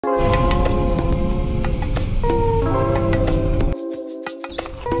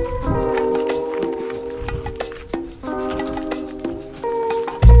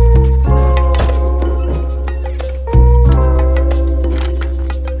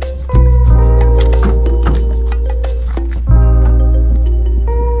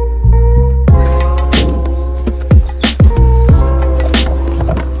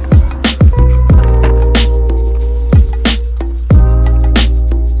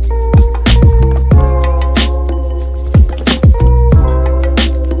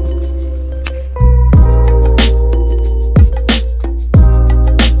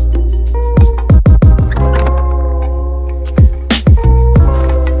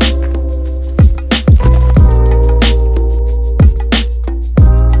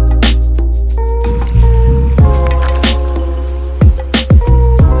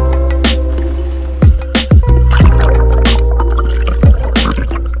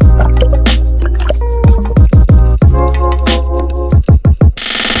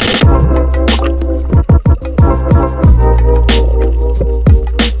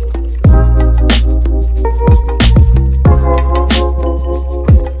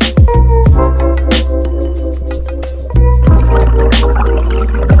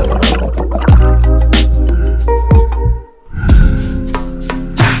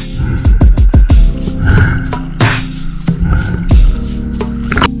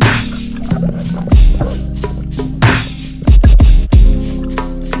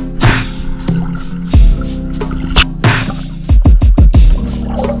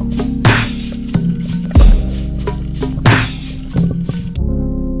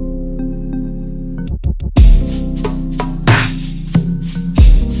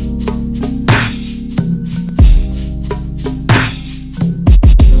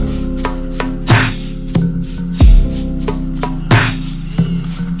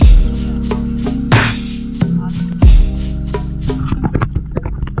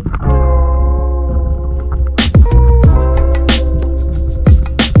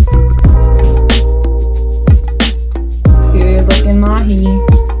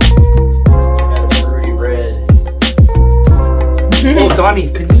Bonnie,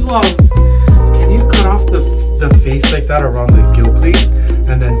 can you cut off the face like that around the gill plate,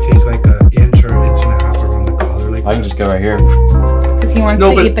 and then take like an inch or an inch and a half around the collar like that? I can just go right here. Because he wants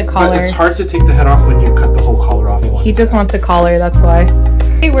to eat the collar. But it's hard to take the head off when you cut the whole collar off. He just wants the collar, that's why.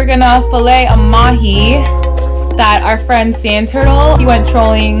 Okay, we're gonna fillet a mahi that our friend Sand Turtle, he went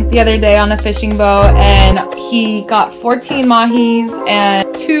trolling the other day on a fishing boat and he got 14 mahis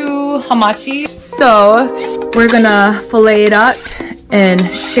and 2 hamachi. So we're gonna fillet it up and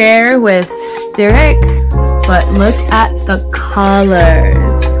share with Derek. But look at the colors.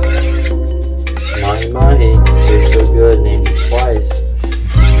 Mahi, tastes so good, named it twice.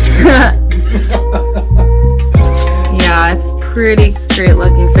 Yeah, it's pretty great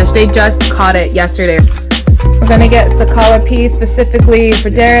looking fish. They just caught it yesterday. We're gonna get sakala pea specifically for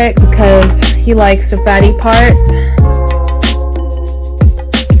Derek because he likes the fatty part.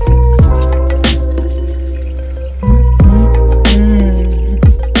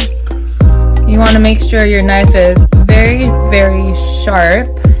 You want to make sure your knife is very, very sharp.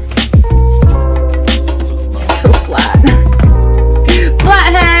 So flat.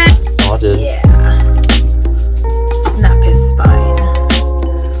 Flathead! Oh, I did. Yeah. Snap his spine.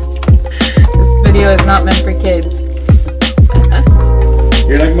 This video is not meant for kids.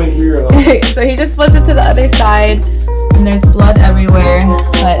 You're like my hero. So he just flipped it to the other side and there's blood everywhere,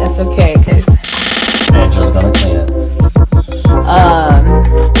 but it's okay because Angela's gonna clean it.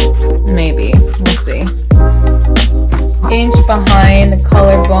 maybe. We'll see. Inch behind the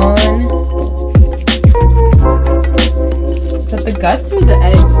collarbone. Is that the guts or the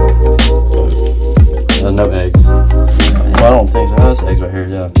eggs? No eggs. Well, I don't think so. There's eggs right here,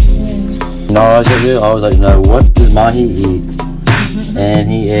 yeah. No, I was like, no, what does Mahi eat? And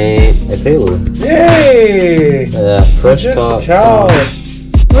he ate a palu. Yay! Yeah, fresh caught.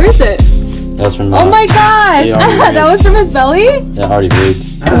 Where is it? That's from Oh my gosh! That was from his belly? Yeah, already big.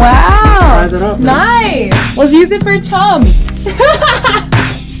 Wow! Nice! Let's use it for a chum.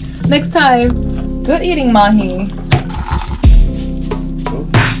 Next time. Good eating, mahi.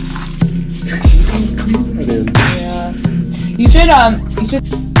 Yeah. You should